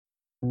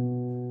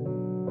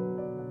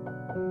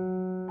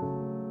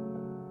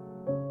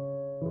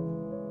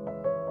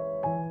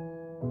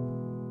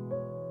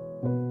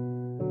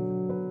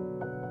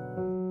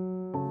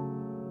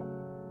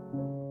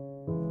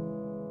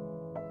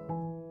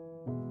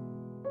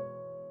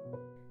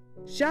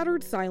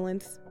Shattered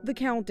silence, the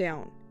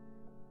countdown.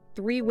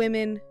 3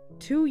 women,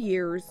 2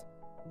 years,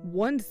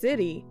 1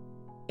 city,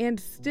 and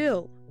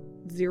still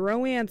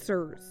 0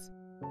 answers.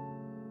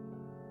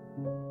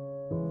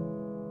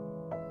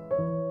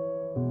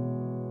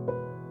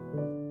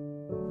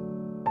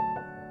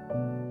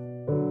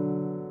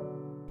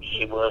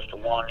 She was the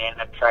one in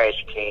the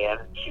trash can.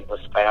 She was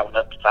found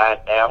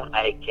upside down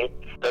naked.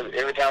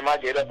 Every time I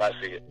get up, I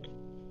see it.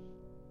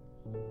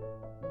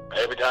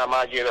 Every time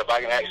I get up,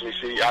 I can actually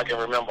see, I can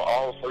remember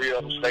all 3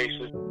 of them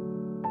faces.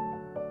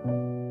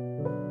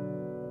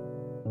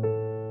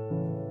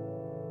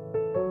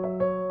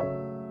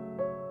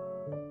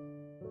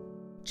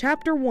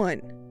 Chapter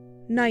 1.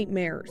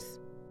 Nightmares.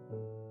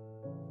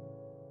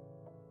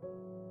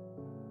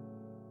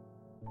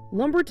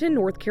 Lumberton,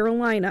 North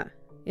Carolina,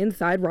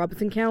 inside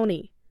Robeson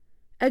County.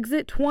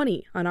 Exit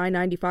 20 on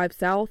I-95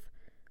 South.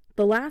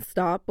 The last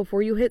stop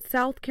before you hit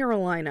South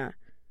Carolina.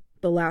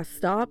 The last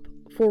stop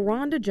for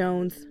Rhonda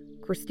Jones,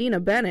 Christina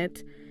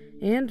Bennett,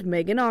 and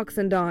Megan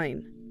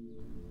Oxendine.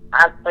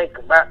 I think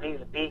about these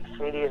big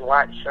cities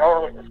like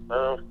Charlotte and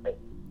stuff, but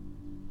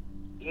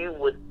you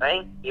would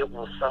think it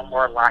was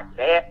somewhere like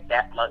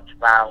that much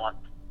violence,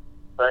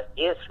 but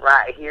it's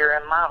right here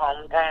in my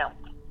hometown.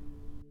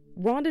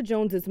 Rhonda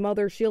Jones's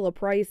mother, Sheila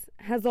Price,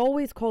 has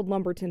always called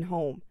Lumberton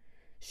home.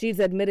 She's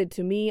admitted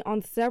to me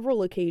on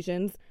several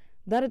occasions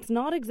that it's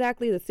not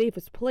exactly the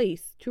safest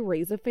place to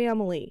raise a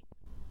family.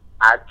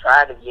 I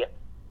try to get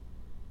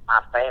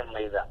my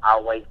family to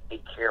always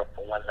be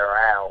careful when they're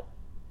out,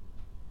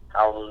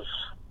 because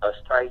a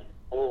stray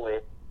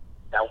bullet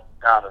don't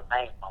got a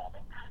name on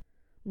it.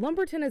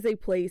 Lumberton is a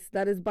place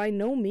that is by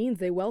no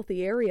means a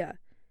wealthy area.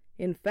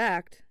 In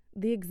fact,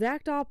 the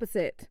exact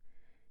opposite.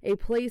 A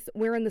place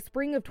where in the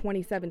spring of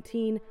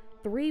 2017,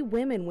 3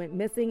 women went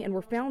missing and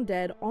were found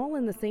dead all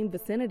in the same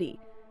vicinity.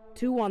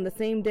 2 on the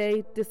same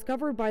day,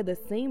 discovered by the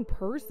same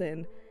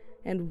person,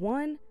 and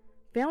 1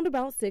 found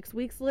about 6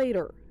 weeks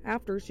later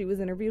after she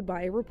was interviewed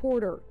by a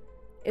reporter.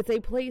 It's a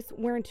place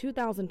where in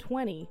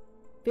 2020,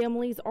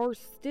 families are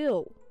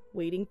still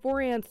waiting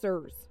for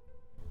answers.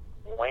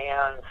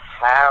 When,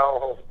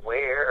 how,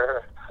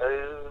 where,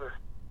 who,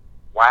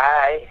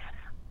 why,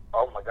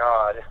 oh my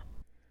God.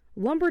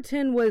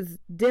 Lumberton was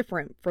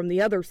different from the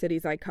other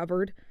cities I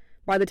covered.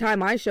 By the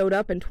time I showed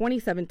up in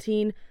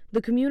 2017,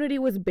 the community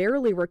was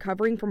barely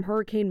recovering from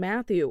Hurricane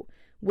Matthew,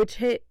 which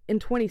hit in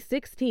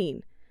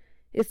 2016.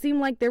 It seemed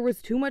like there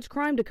was too much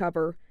crime to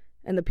cover,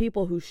 and the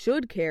people who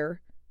should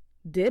care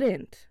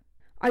didn't.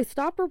 I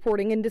stopped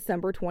reporting in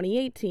December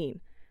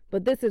 2018,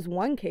 but this is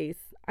one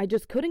case I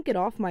just couldn't get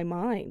off my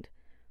mind.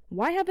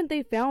 Why haven't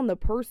they found the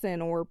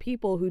person or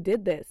people who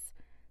did this?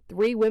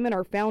 3 women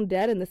are found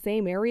dead in the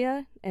same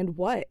area, and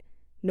what?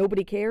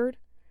 Nobody cared?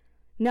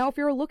 Now, if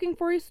you're looking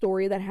for a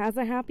story that has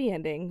a happy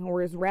ending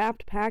or is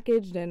wrapped,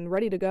 packaged, and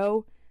ready to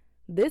go,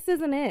 this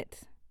isn't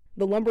it.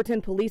 The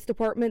Lumberton Police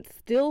Department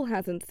still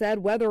hasn't said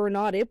whether or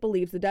not it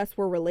believes the deaths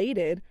were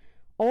related.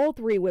 All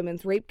 3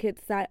 women's rape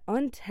kits sat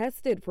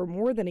untested for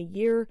more than a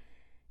year,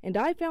 and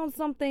I found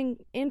something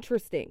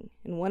interesting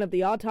in one of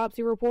the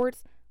autopsy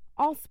reports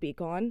I'll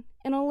speak on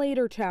in a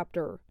later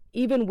chapter.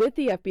 Even with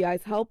the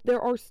FBI's help,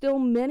 there are still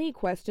many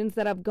questions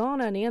that have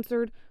gone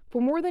unanswered for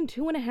more than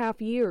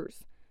 2.5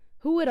 years.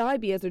 Who would I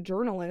be as a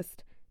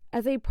journalist,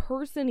 as a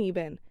person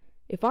even,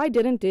 if I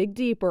didn't dig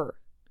deeper,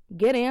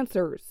 get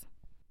answers?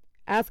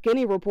 Ask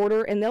any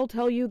reporter and they'll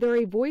tell you they're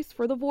a voice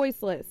for the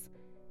voiceless.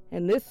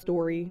 And this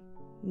story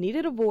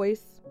needed a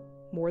voice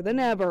more than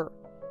ever.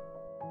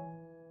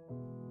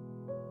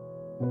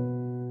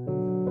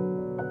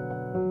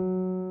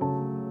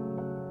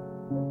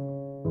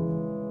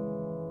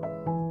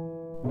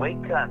 We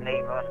couldn't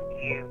even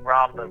view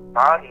Rhonda's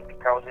body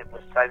because it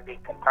was so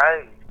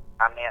decomposed.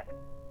 I mean,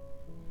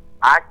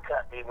 I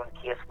couldn't even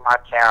kiss my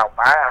child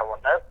bye or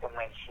nothing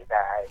when she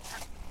died.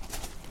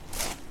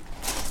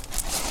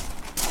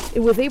 It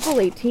was April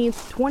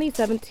 18th,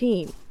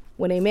 2017,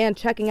 when a man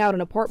checking out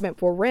an apartment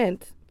for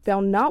rent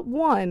found not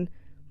 1,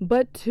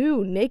 but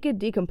 2 naked,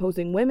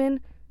 decomposing women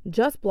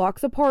just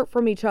blocks apart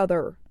from each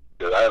other.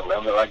 I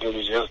remember like it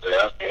was yesterday.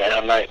 I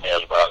had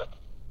nightmares about it.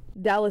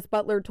 Dallas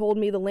Butler told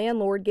me the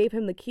landlord gave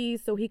him the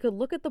keys so he could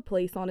look at the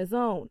place on his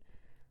own.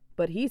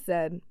 But he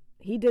said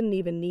he didn't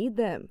even need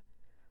them.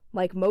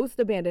 Like most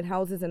abandoned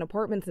houses and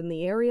apartments in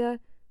the area,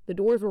 the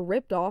doors were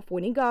ripped off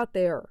when he got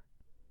there.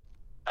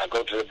 I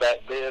go to the back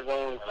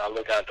bedroom and I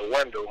look out the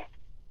window,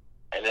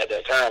 and at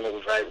that time it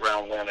was right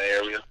around winter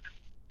area.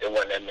 There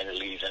wasn't that many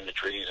leaves in the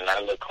trees, and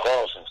I looked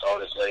across and saw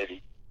this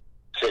lady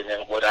sitting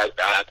in what I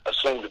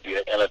assumed to be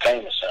an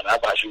entertainment center. I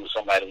thought she was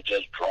somebody who was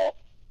just drunk.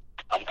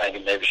 I'm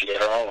thinking maybe she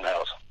had her own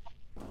house.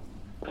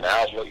 And the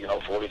house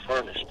was, fully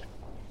furnished.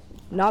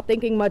 Not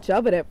thinking much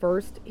of it at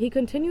first, he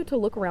continued to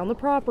look around the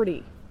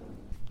property.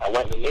 I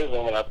went to the living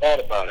room and I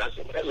thought about it. I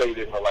said, that lady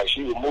didn't look like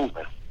she was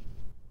moving.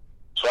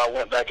 So I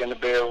went back in the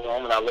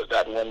bedroom and I looked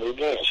out the window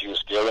again. She was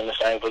still in the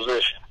same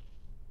position.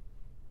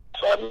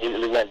 So I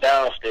immediately went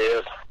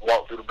downstairs,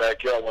 walked through the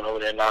backyard, went over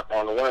there and knocked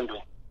on the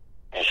window,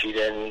 and she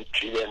didn't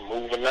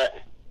move or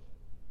nothing.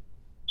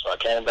 So I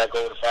came standing back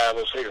over the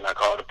 506, and I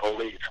called the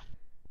police.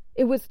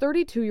 It was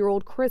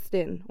 32-year-old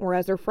Kristen, or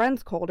as her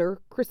friends called her,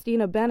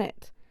 Christina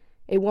Bennett,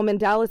 a woman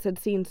Dallas had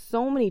seen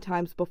so many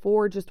times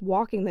before just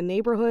walking the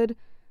neighborhood,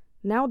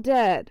 now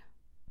dead.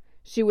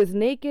 She was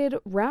naked,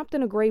 wrapped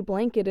in a gray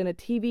blanket in a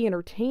TV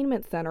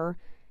entertainment center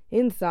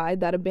inside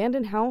that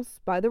abandoned house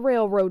by the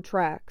railroad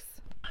tracks.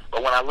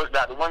 But when I looked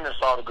out the window and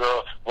saw the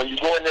girl, when you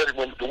go in there,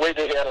 the way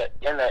they had it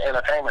in the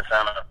entertainment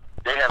center,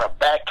 they had her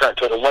back turned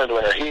to the window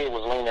and her head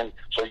was leaning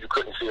so you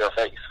couldn't see her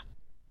face.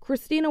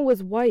 Christina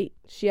was white.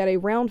 She had a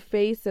round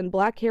face and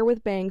black hair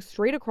with bangs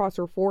straight across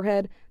her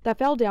forehead that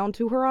fell down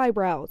to her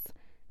eyebrows,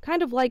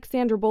 kind of like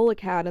Sandra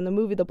Bullock had in the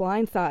movie The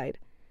Blind Side.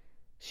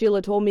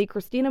 Sheila told me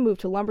Christina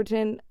moved to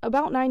Lumberton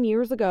about 9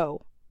 years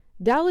ago.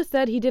 Dallas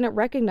said he didn't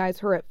recognize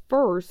her at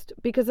first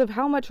because of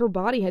how much her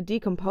body had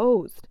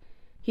decomposed.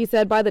 He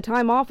said by the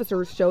time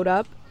officers showed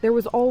up, there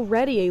was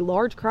already a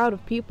large crowd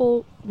of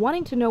people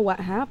wanting to know what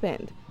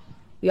happened.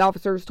 The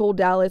officers told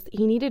Dallas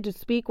he needed to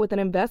speak with an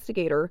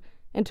investigator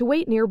and to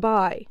wait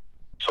nearby.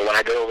 So when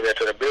I got over there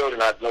to the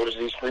building, I noticed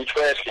these 3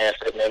 trash cans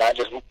sitting there, and I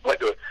just went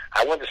to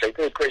say,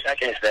 good Chris, I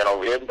can't stand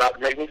over here. It's about to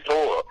make me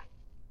throw up.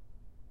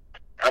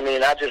 I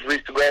mean, I just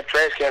reached to grab the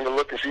trash can to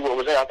look and see what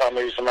was in it. I thought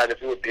maybe somebody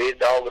threw a dead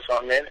dog or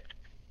something in it.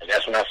 And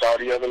that's when I saw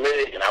the other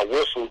leg, and I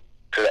whistled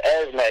to the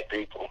asthmatic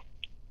people.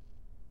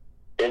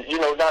 And,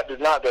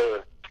 not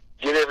to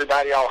get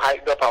everybody all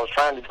hyped up, I was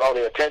trying to draw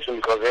their attention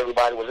because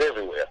everybody was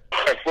everywhere.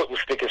 My foot was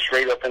sticking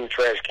straight up in the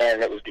trash can,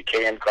 and it was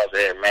decaying because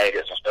they had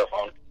maggots and stuff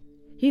on it.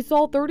 He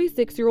saw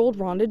 36-year-old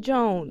Rhonda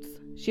Jones,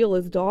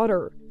 Sheila's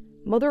daughter,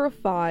 mother of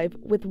 5,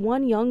 with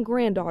 1 young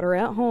granddaughter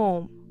at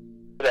home.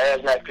 The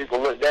asthmatic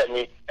people looked at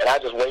me, and I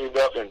just waved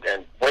up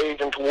and waved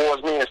them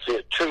towards me and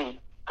said, 2,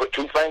 put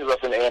 2 fingers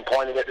up in the air and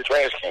pointed at the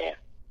trash can.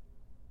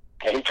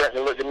 And he turned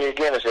and looked at me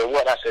again and said,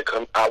 what? I said,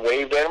 come. I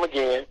waved at him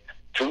again,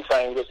 2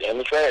 fingers in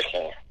the trash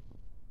can.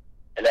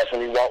 And that's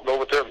when he walked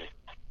over to me.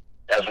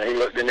 That's when he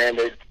looked in there and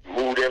they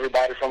moved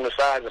everybody from the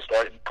sides and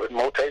started putting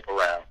more tape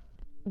around.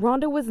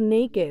 Rhonda was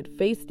naked,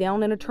 face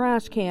down in a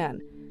trash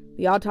can.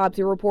 The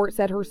autopsy report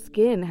said her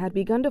skin had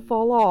begun to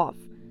fall off.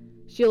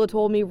 Sheila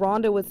told me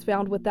Rhonda was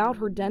found without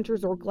her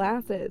dentures or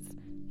glasses,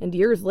 and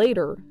years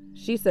later,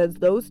 she says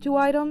those 2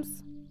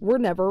 items were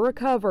never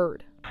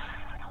recovered.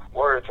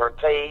 Where is her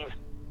teeth?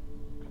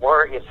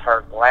 Where is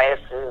her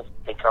glasses?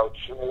 Because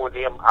she wore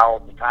them all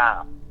the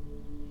time.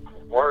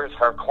 Where's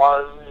her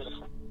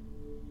clothes?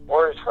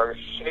 Where's her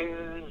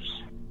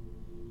shoes?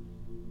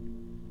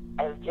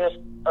 And just,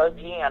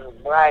 again,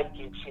 why did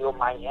you kill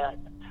my aunt?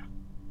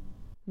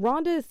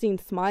 Rhonda is seen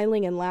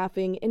smiling and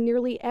laughing in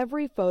nearly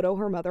every photo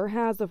her mother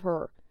has of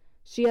her.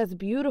 She has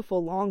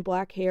beautiful long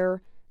black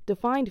hair,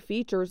 defined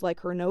features like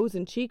her nose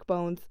and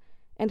cheekbones,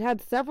 and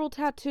had several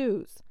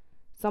tattoos,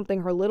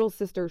 something her little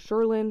sister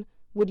Sherlyn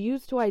would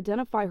use to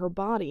identify her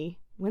body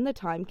when the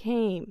time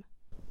came.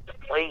 The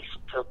police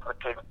took her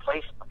to the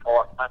police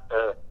department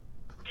to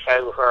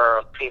show her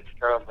a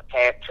picture of a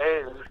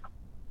tattoo,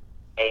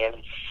 and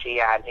she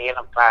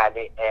identified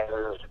it as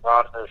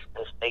Rhonda's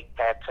distinct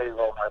tattoo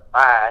on her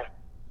thigh.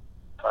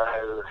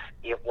 So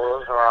it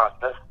was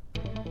Rhonda.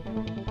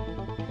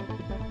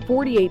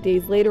 48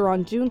 days later,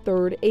 on June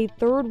 3rd, a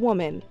third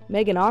woman,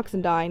 Megan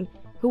Oxendine,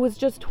 who was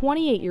just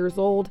 28 years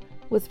old,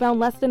 was found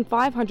less than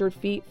 500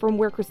 feet from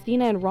where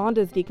Christina and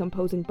Rhonda's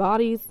decomposing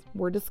bodies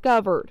were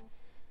discovered.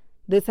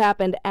 This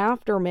happened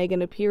after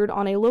Megan appeared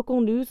on a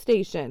local news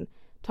station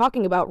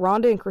talking about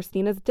Rhonda and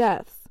Christina's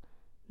deaths,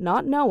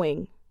 not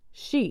knowing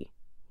she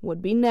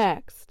would be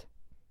next.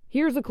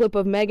 Here's a clip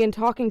of Megan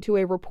talking to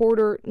a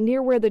reporter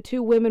near where the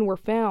 2 women were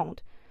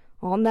found,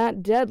 on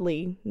that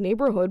deadly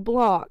neighborhood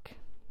block.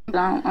 I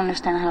don't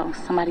understand how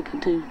somebody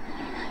could do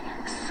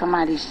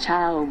somebody's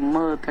child,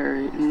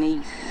 mother,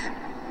 niece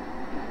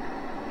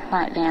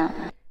like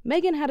that.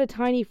 Megan had a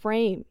tiny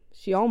frame.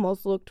 She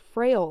almost looked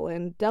frail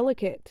and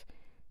delicate.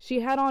 She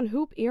had on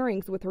hoop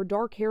earrings with her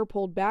dark hair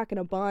pulled back in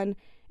a bun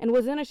and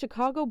was in a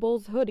Chicago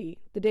Bulls hoodie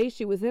the day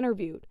she was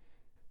interviewed,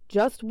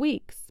 just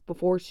weeks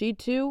before she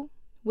too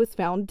was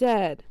found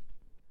dead.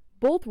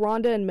 Both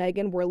Rhonda and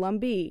Megan were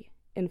Lumbee.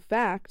 In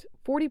fact,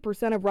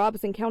 40% of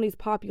Robeson County's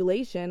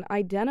population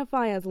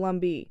identify as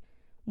Lumbee,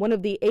 one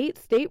of the 8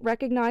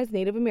 state-recognized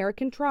Native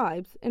American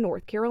tribes in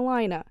North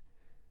Carolina.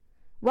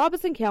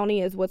 Robeson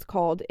County is what's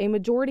called a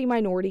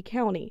majority-minority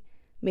county,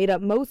 made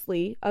up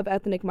mostly of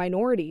ethnic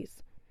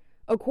minorities.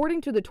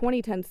 According to the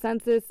 2010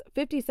 census,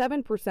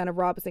 57% of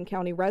Robeson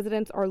County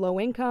residents are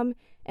low-income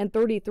and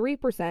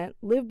 33%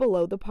 live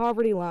below the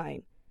poverty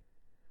line.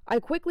 I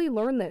quickly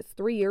learned this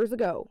 3 years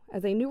ago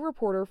as a new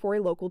reporter for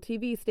a local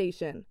TV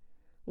station.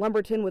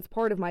 Lumberton was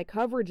part of my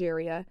coverage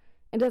area,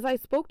 and as I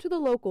spoke to the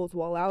locals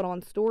while out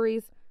on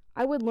stories,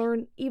 I would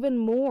learn even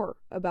more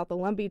about the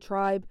Lumbee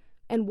tribe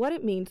and what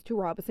it means to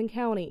Robeson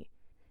County,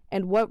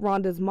 and what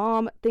Rhonda's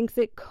mom thinks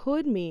it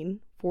could mean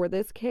for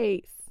this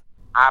case.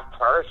 I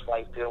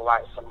personally feel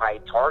like somebody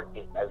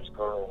targeted those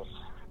girls.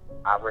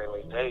 I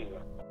really do.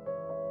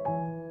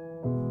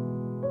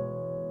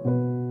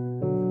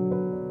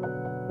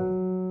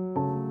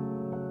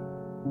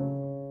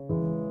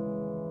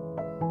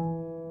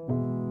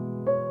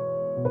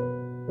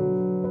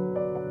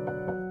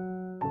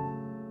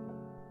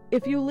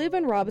 If you live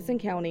in Robeson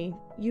County,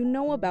 you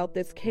know about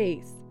this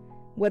case.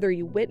 Whether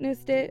you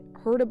witnessed it,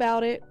 heard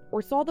about it,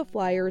 or saw the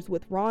flyers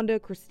with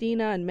Rhonda,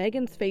 Christina, and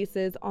Megan's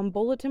faces on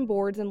bulletin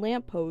boards and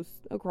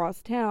lampposts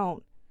across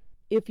town.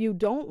 If you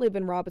don't live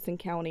in Robeson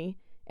County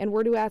and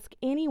were to ask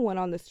anyone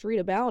on the street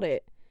about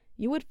it,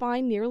 you would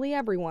find nearly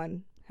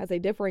everyone has a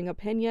differing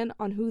opinion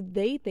on who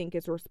they think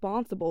is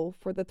responsible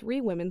for the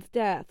 3 women's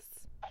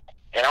deaths.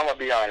 And I'm going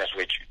to be honest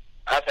with you.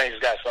 I think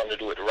it's got something to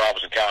do with the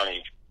Robeson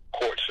County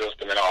court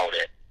system and all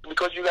that.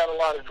 Because you got a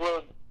lot of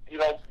drugs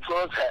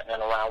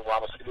happening around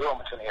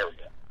Wilmington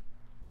area.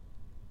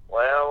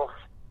 Well,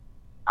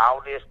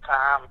 all this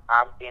time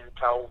I've been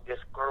told this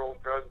girl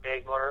drug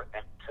dealer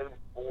and 2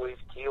 boys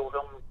killed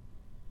them,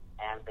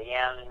 and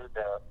then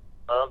the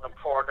other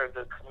part of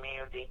the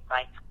community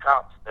thinks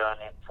cops done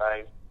it.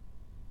 So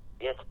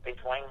it's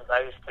between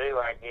those 2,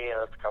 I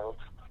guess. Because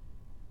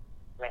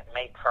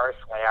me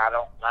personally, I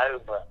don't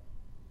know, but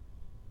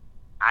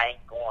I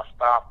ain't going to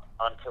stop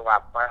until I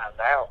find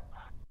out.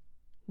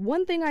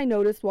 One thing I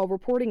noticed while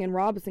reporting in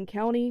Robeson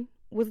County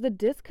was the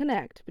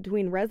disconnect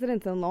between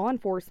residents and law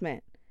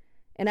enforcement.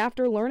 And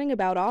after learning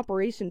about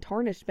Operation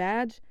Tarnished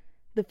Badge,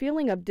 the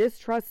feeling of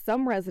distrust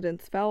some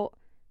residents felt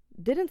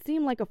didn't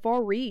seem like a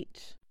far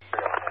reach.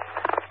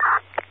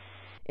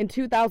 In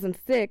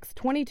 2006,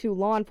 22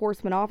 law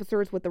enforcement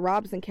officers with the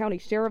Robeson County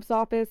Sheriff's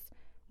Office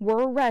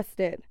were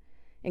arrested,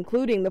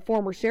 including the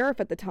former sheriff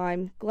at the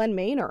time, Glenn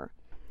Maynor.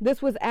 This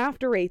was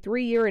after a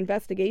 3-year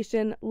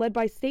investigation led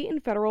by state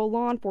and federal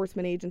law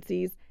enforcement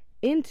agencies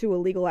into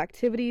illegal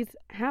activities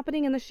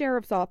happening in the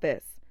sheriff's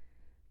office.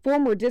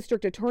 Former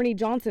District Attorney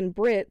Johnson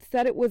Britt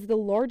said it was the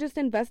largest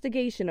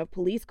investigation of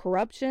police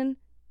corruption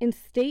in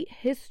state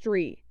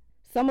history.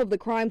 Some of the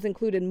crimes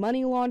included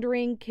money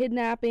laundering,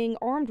 kidnapping,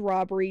 armed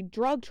robbery,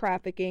 drug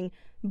trafficking,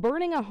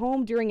 burning a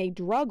home during a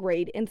drug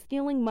raid, and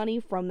stealing money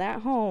from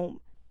that home.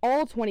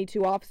 All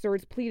 22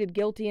 officers pleaded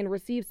guilty and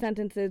received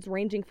sentences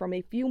ranging from a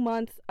few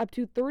months up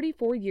to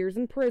 34 years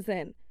in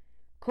prison.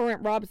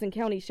 Current Robeson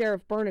County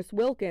Sheriff Bernice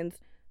Wilkins,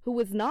 who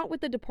was not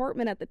with the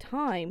department at the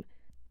time,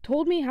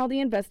 told me how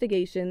the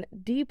investigation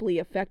deeply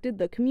affected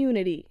the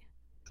community.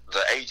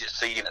 The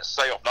agency in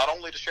itself, not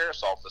only the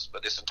sheriff's office,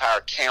 but this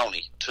entire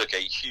county took a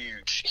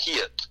huge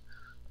hit,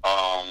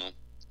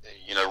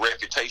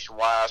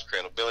 reputation-wise,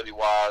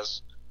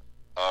 credibility-wise,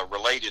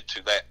 related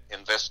to that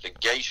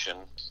investigation.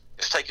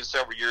 It's taken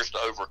several years to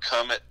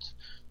overcome it.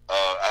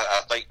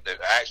 I think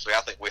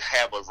we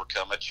have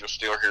overcome it. You'll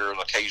still hear an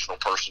occasional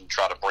person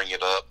try to bring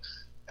it up,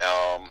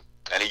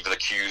 and even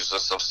accuse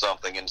us of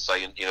something and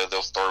saying,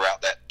 they'll throw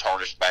out that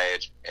tarnished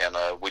badge. And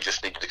we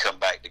just need to come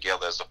back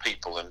together as a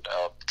people and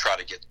try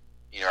to get,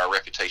 our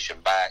reputation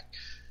back.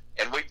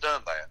 And we've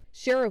done that.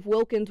 Sheriff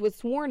Wilkins was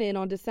sworn in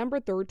on December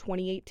 3rd,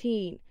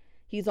 2018.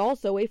 He's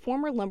also a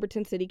former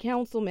Lumberton City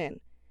Councilman.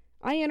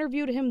 I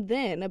interviewed him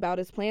then about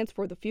his plans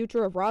for the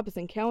future of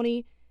Robeson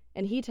County,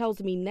 and he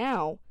tells me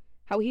now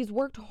how he's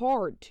worked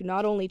hard to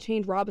not only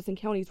change Robeson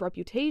County's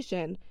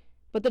reputation,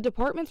 but the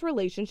department's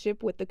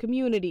relationship with the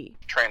community.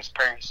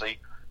 Transparency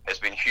has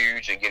been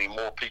huge in getting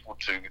more people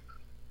to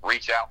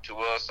reach out to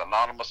us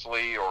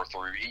anonymously or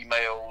through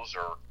emails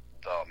or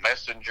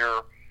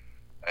Messenger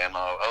and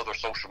other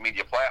social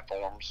media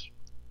platforms.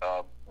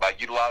 By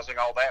utilizing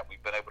all that,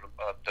 we've been able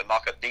to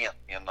knock a dent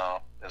in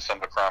some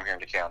of the crime here in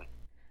the county.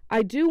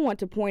 I do want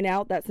to point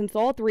out that since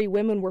all 3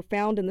 women were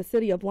found in the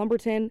city of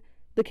Lumberton,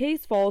 the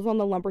case falls on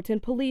the Lumberton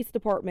Police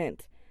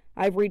Department.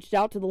 I've reached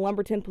out to the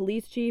Lumberton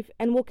Police Chief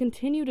and will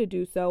continue to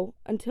do so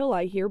until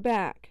I hear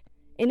back.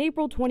 In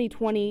April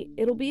 2020,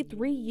 it'll be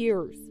 3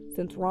 years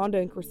since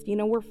Rhonda and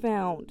Christina were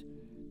found.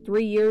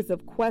 3 years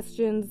of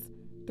questions,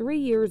 3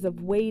 years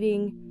of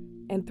waiting,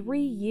 and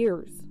 3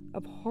 years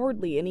of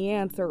hardly any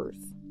answers.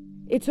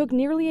 It took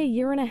nearly a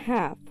year and a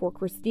half for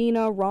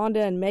Christina,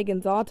 Rhonda, and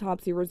Megan's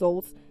autopsy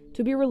results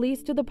to be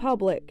released to the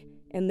public,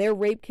 and their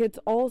rape kits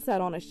all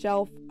sat on a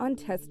shelf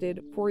untested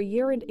for a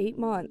year and 8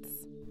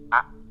 months.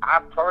 I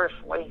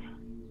personally,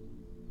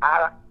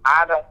 I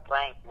don't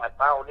think with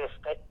all this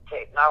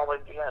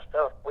technology and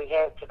stuff we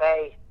have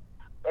today,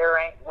 there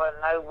ain't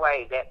no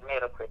way that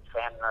medical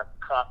examiner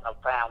couldn't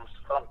have found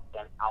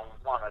something on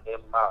one of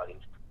them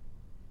bodies.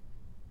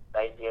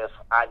 I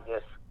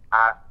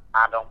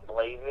don't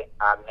believe it.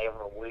 I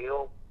never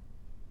will.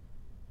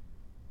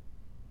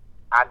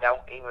 I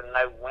don't even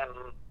know when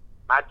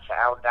my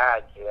child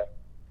died yet.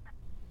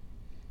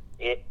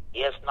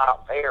 It's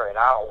not fair at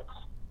all.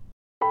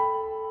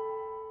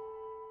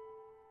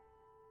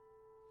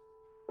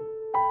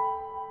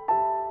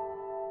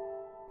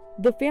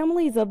 The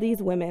families of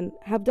these women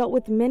have dealt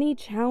with many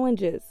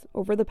challenges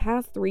over the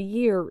past 3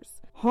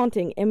 years.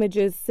 Haunting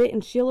images sit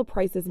in Sheila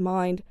Price's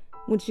mind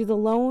when she's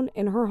alone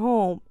in her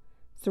home,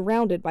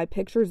 surrounded by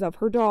pictures of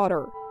her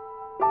daughter.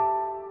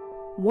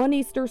 One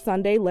Easter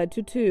Sunday led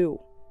to 2,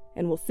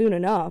 and will soon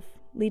enough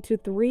lead to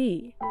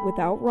 3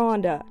 without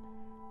Rhonda.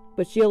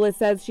 But Sheila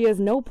says she has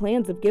no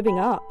plans of giving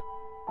up.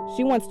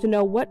 She wants to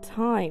know what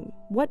time,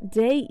 what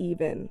day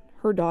even,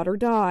 her daughter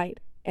died,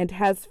 and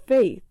has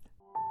faith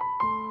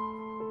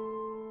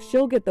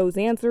she'll get those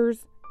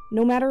answers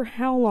no matter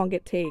how long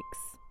it takes.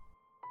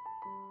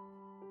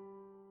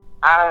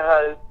 I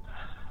hope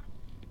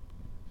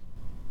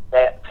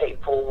that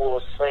people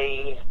will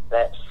see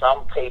that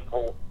some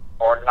people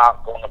are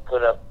not going to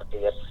put up with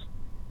this.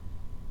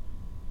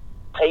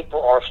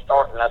 People are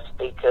starting to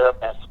speak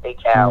up and speak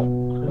out.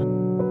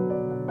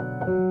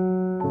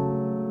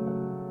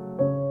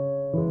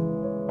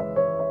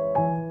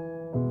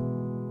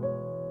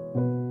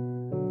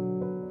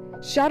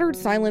 Shattered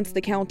Silence: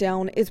 The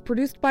Countdown is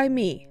produced by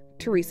me,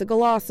 Teresa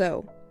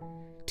Galasso.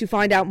 To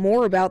find out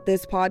more about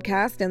this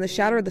podcast and the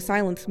Shatter the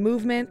Silence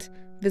movement,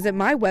 visit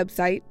my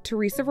website,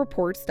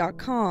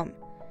 teresareports.com.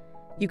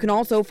 You can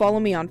also follow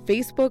me on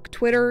Facebook,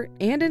 Twitter,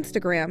 and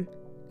Instagram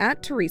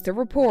at Teresa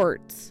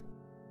Reports.